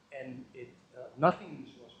 and Nothing in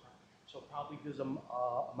this world is perfect. So probably there's a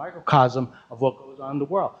microcosm of what goes on in the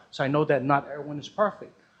world. So I know that not everyone is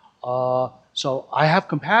perfect. So I have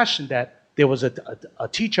compassion that there was a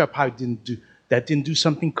teacher probably didn't do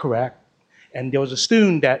something correct, and there was a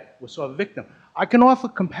student that was sort of a victim. I can offer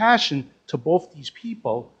compassion to both these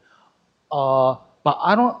people, but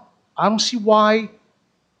I don't see why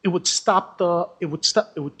it would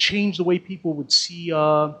change the way people would see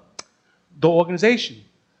the organization,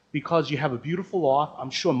 because you have a beautiful loft. I'm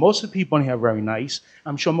sure most of the people in here are very nice.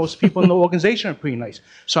 I'm sure most people in the organization are pretty nice.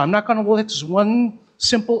 So I'm not going to let this one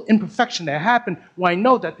simple imperfection that happened when I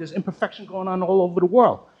know that there's imperfection going on all over the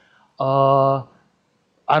world. I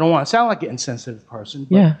don't want to sound like an insensitive person,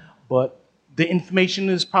 but the information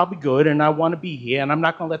is probably good, and I want to be here, and I'm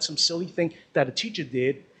not going to let some silly thing that a teacher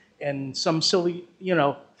did and some silly,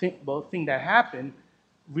 thing that happened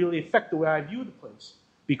really affect the way I view the place,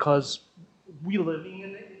 because we're living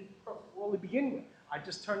in a perfect world to begin with. I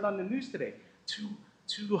just turned on the news today.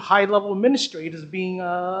 Two high-level administrators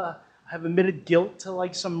have admitted guilt to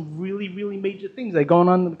like some really, really major things that are going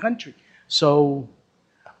on in the country. So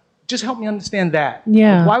just help me understand that.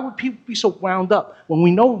 Yeah. Like, why would people be so wound up when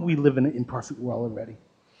we know we live in an imperfect world already?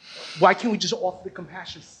 Why can't we just offer the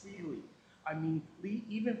compassion freely? I mean,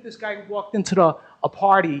 even if this guy walked into a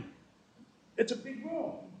party, it's a big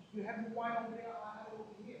room. You have your wine over there, I have it over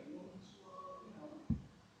here.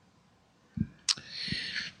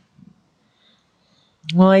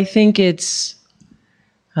 Well, I think it's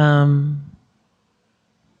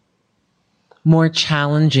more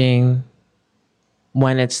challenging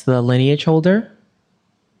when it's the lineage holder.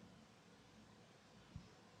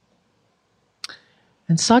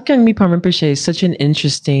 And Sakyong Mipa Rinpoche is such an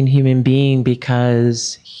interesting human being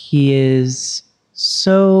because he is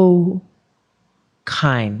so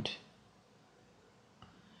kind.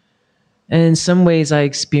 And in some ways, I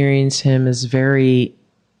experience him as very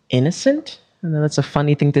innocent. I know that's a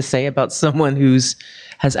funny thing to say about someone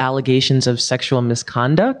has allegations of sexual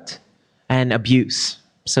misconduct and abuse.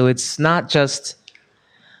 So it's not just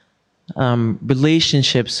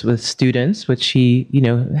relationships with students, which he,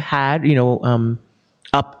 had,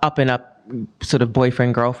 up and up sort of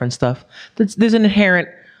boyfriend, girlfriend stuff. There's an inherent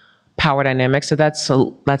power dynamic. So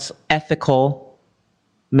that's ethical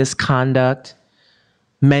misconduct.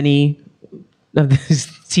 Many of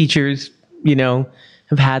these teachers,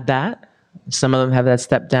 have had that. Some of them have that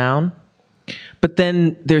step down. But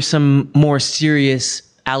then there's some more serious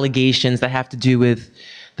allegations that have to do with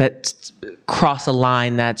that cross a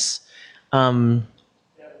line that's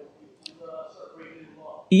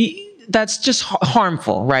that's just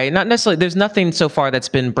harmful, right? Not necessarily, there's nothing so far that's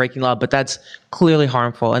been breaking law, but that's clearly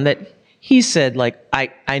harmful. And that he said, like, I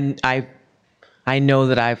know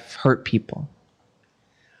that I've hurt people.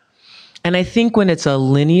 And I think when it's a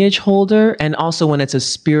lineage holder and also when it's a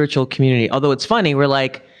spiritual community, although it's funny, we're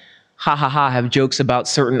like, have jokes about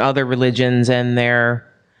certain other religions and their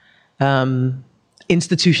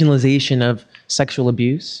institutionalization of sexual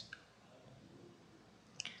abuse.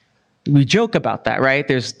 We joke about that, right?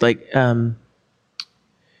 There's like, and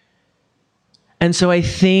so I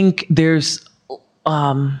think there's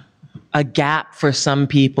a gap for some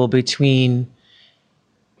people between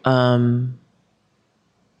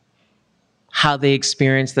how they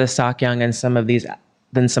experience the Sakyong and some of these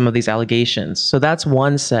allegations. So that's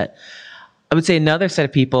one set. I would say another set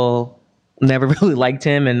of people never really liked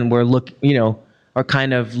him and were looking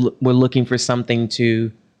for something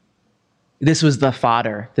to. This was the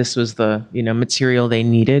fodder. This was the material they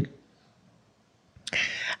needed.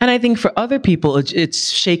 And I think for other people, it's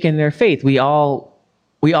shaken their faith. We all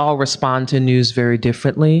respond to news very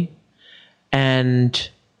differently, and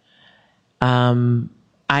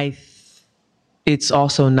it's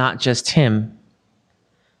also not just him.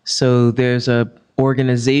 So there's a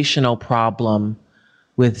organizational problem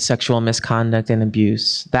with sexual misconduct and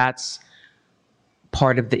abuse. That's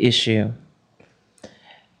part of the issue.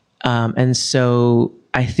 And so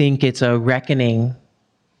I think it's a reckoning,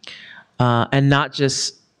 and not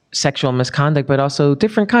just sexual misconduct, but also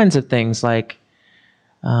different kinds of things like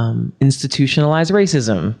institutionalized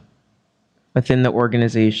racism within the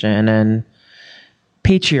organization, and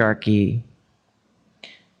patriarchy,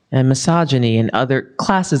 and misogyny, and other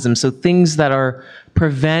classism. So things that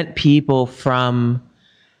prevent people from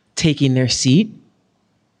taking their seat,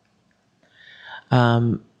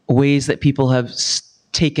 ways that people have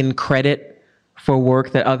taken credit for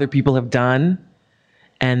work that other people have done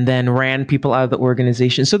and then ran people out of the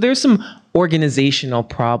organization. So there's some organizational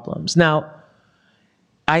problems. Now,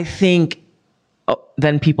 I think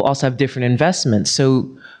then people also have different investments.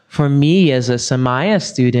 So for me as a Samaya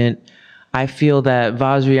student, I feel that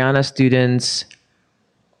Vajrayana students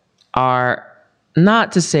are,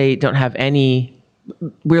 not to say don't have any,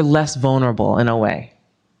 we're less vulnerable in a way.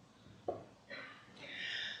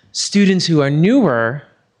 Students who are newer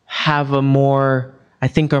have a more, I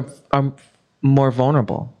think are more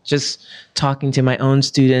vulnerable. Just talking to my own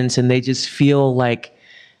students, and they just feel like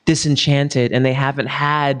disenchanted, and they haven't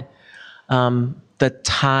had the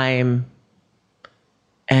time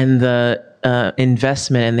and the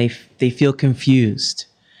investment, and they feel confused.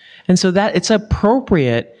 And so that it's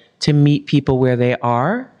appropriate to meet people where they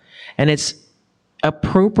are, and it's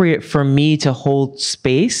appropriate for me to hold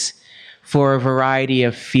space for a variety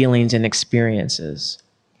of feelings and experiences.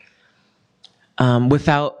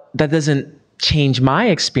 That doesn't change my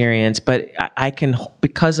experience, but I can,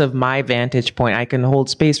 because of my vantage point, I can hold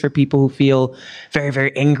space for people who feel very,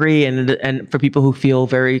 very angry, and for people who feel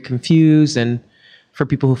very confused, and for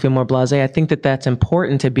people who feel more blasé. I think that that's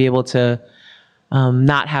important, to be able to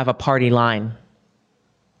not have a party line.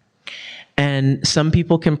 And some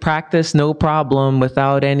people can practice no problem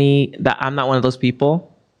without any, I'm not one of those people.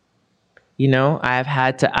 You know, I've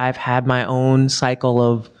had my own cycle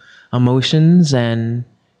of emotions and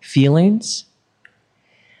feelings.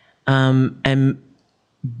 And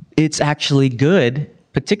it's actually good,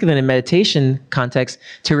 particularly in a meditation context,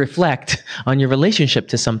 to reflect on your relationship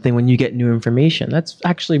to something when you get new information. That's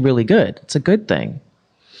actually really good. It's a good thing.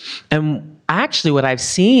 And actually what I've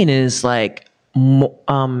seen is like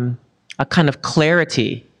a kind of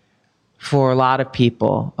clarity for a lot of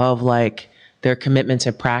people of like their commitment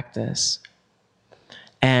to practice.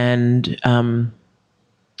 And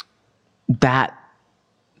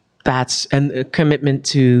that's a commitment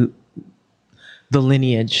to the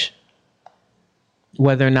lineage,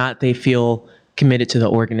 whether or not they feel committed to the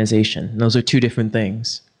organization. Those are two different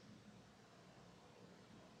things.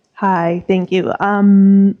 Hi, thank you.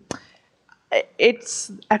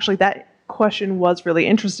 It's actually, that question was really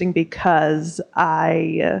interesting because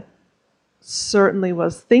I certainly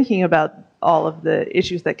was thinking about all of the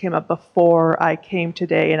issues that came up before I came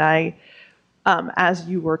today. And I, as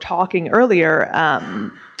you were talking earlier,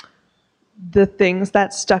 the things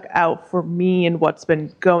that stuck out for me and what's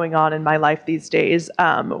been going on in my life these days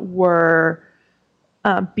were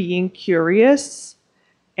being curious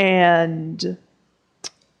and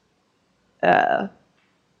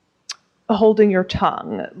holding your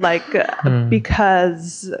tongue. Like,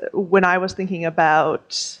 because when I was thinking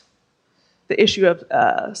about the issue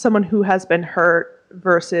of someone who has been hurt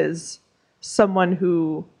versus someone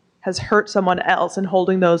who has hurt someone else, and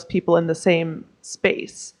holding those people in the same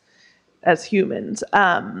space as humans.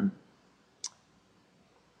 I'm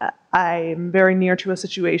very near to a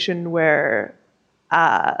situation where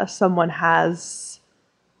I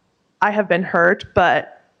have been hurt,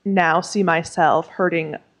 but now see myself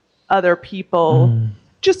hurting other people,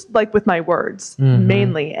 just like with my words,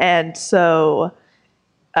 mainly. And so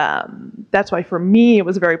that's why for me it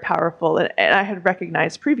was very powerful. And I had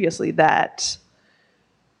recognized previously that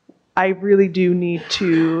I really do need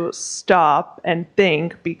to stop and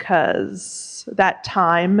think, because that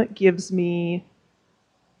time gives me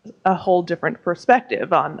a whole different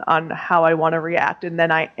perspective on how I want to react. And then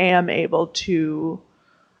I am able to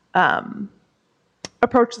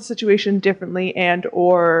approach the situation differently, and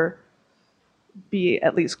or be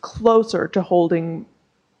at least closer to holding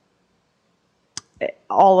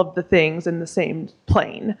all of the things in the same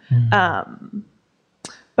plane. But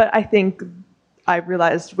I think I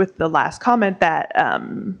realized with the last comment that,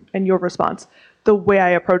 and your response, the way I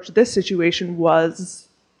approached this situation was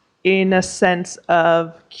in a sense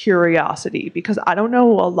of curiosity, because I don't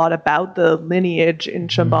know a lot about the lineage in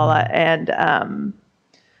Shambhala. And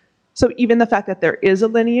so even the fact that there is a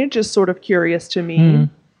lineage is sort of curious to me,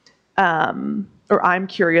 or I'm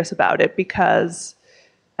curious about it, because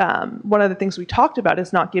one of the things we talked about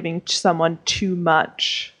is not giving someone too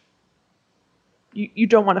much. You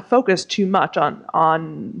don't want to focus too much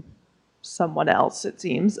on someone else, it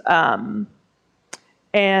seems.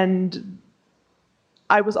 And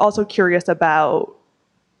I was also curious about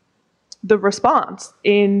the response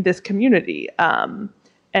in this community.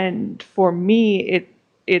 And for me,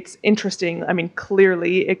 it's interesting. I mean,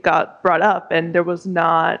 clearly it got brought up, and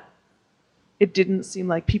it didn't seem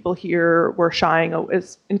like people here were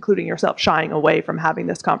including yourself, shying away from having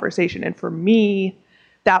this conversation. And for me,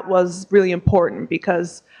 that was really important,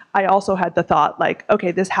 because I also had the thought like,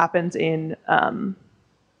 okay, this happens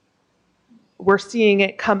we're seeing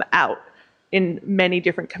it come out in many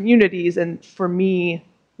different communities. And for me,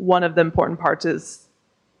 one of the important parts is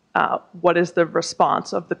what is the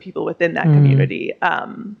response of the people within that community?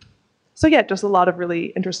 So yeah, just a lot of really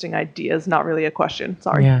interesting ideas, not really a question.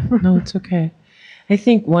 Sorry. Yeah, no, it's okay. I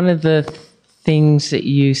think one of the things that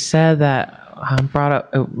you said that brought up,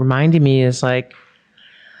 reminded me is like,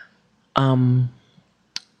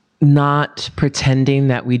 not pretending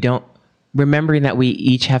that we don't, remembering that we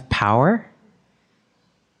each have power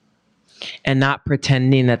and not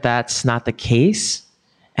pretending that that's not the case.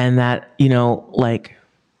 And that, like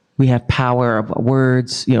we have power of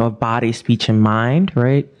words, of body, speech, and mind,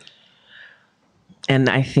 right? And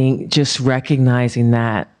I think just recognizing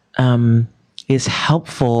that is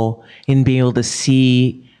helpful in being able to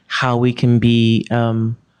see how we can be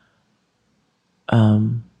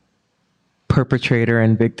perpetrator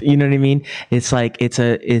and victim. You know what I mean? It's like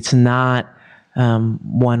it's not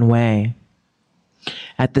one way.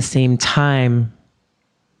 At the same time,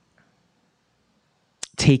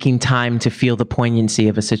 taking time to feel the poignancy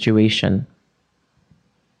of a situation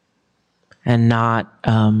and not.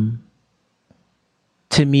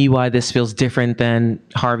 To me, why this feels different than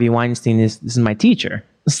Harvey Weinstein is this is my teacher.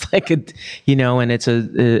 It's like and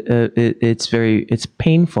it's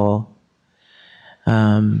painful.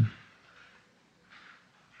 At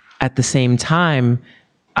the same time,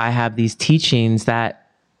 I have these teachings that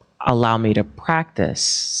allow me to practice.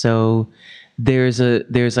 So there's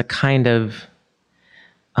a kind of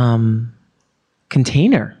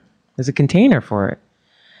container. There's a container for it.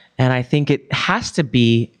 And I think it has to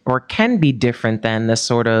be or can be different than the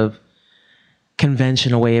sort of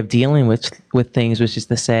conventional way of dealing with things, which is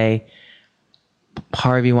to say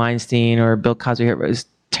Harvey Weinstein or Bill Cosby is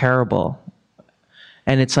terrible.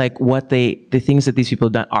 And it's like the things that these people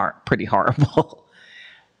have done are pretty horrible.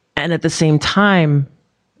 And at the same time,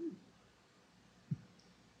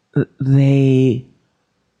 they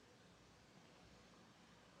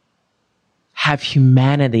have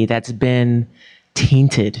humanity that's been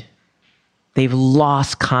tainted. They've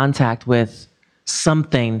lost contact with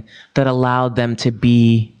something that allowed them to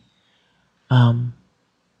be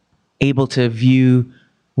able to view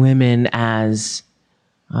women as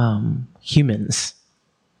humans.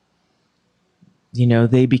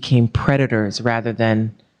 They became predators rather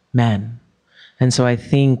than men. And so I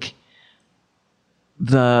think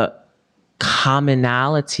the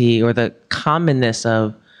commonality or the commonness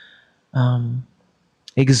of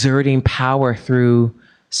exerting power through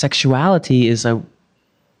sexuality is a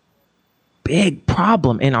big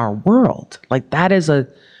problem in our world. Like that is a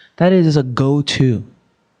go-to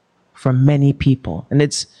for many people, and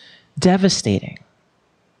it's devastating.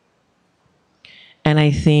 And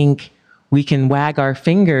I think we can wag our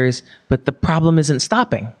fingers, but the problem isn't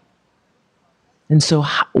stopping. And so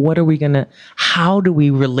how do we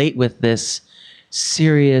relate with this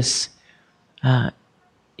serious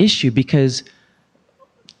issue? Because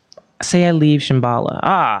say I leave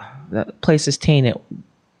Shambhala, the place is tainted.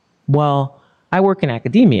 Well, I work in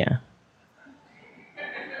academia.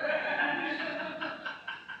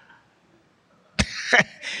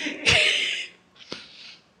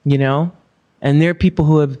 And there are people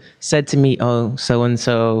who have said to me, oh,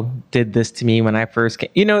 so-and-so did this to me when I first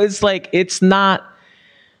came. It's like, it's not,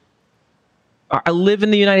 I live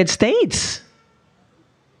in the United States.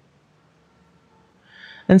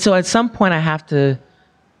 And so at some point I have to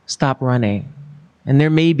stop running. And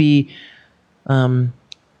there may be, for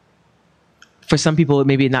some people, it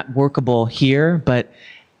may be not workable here, but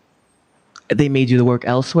they may do the work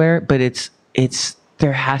elsewhere. But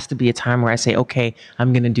there has to be a time where I say, okay,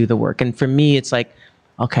 I'm going to do the work. And for me, it's like,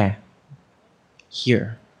 okay,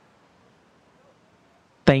 here.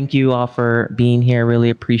 Thank you all for being here. Really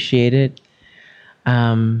appreciate it.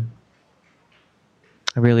 I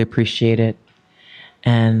really appreciate it.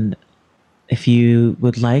 And if you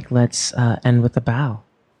would like, let's end with a bow.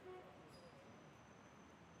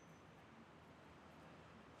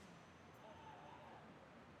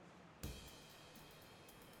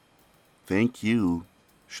 Thank you,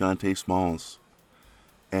 Shanté Smalls.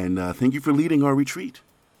 And thank you for leading our retreat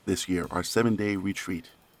this year, our 7-day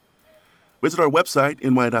retreat. Visit our website,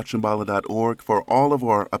 ny.shambhala.org, for all of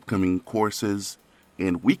our upcoming courses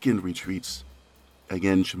and weekend retreats.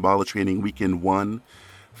 Again, Shambhala Training Weekend 1,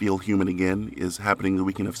 Feel Human Again, is happening the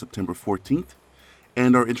weekend of September 14th.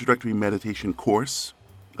 And our introductory meditation course,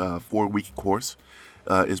 4-week course,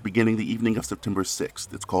 is beginning the evening of September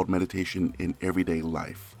 6th. It's called Meditation in Everyday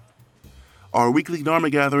Life. Our weekly Dharma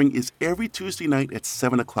gathering is every Tuesday night at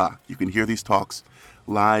 7 o'clock. You can hear these talks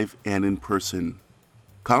live and in person.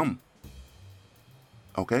 Come.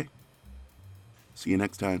 Okay? See you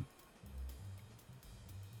next time.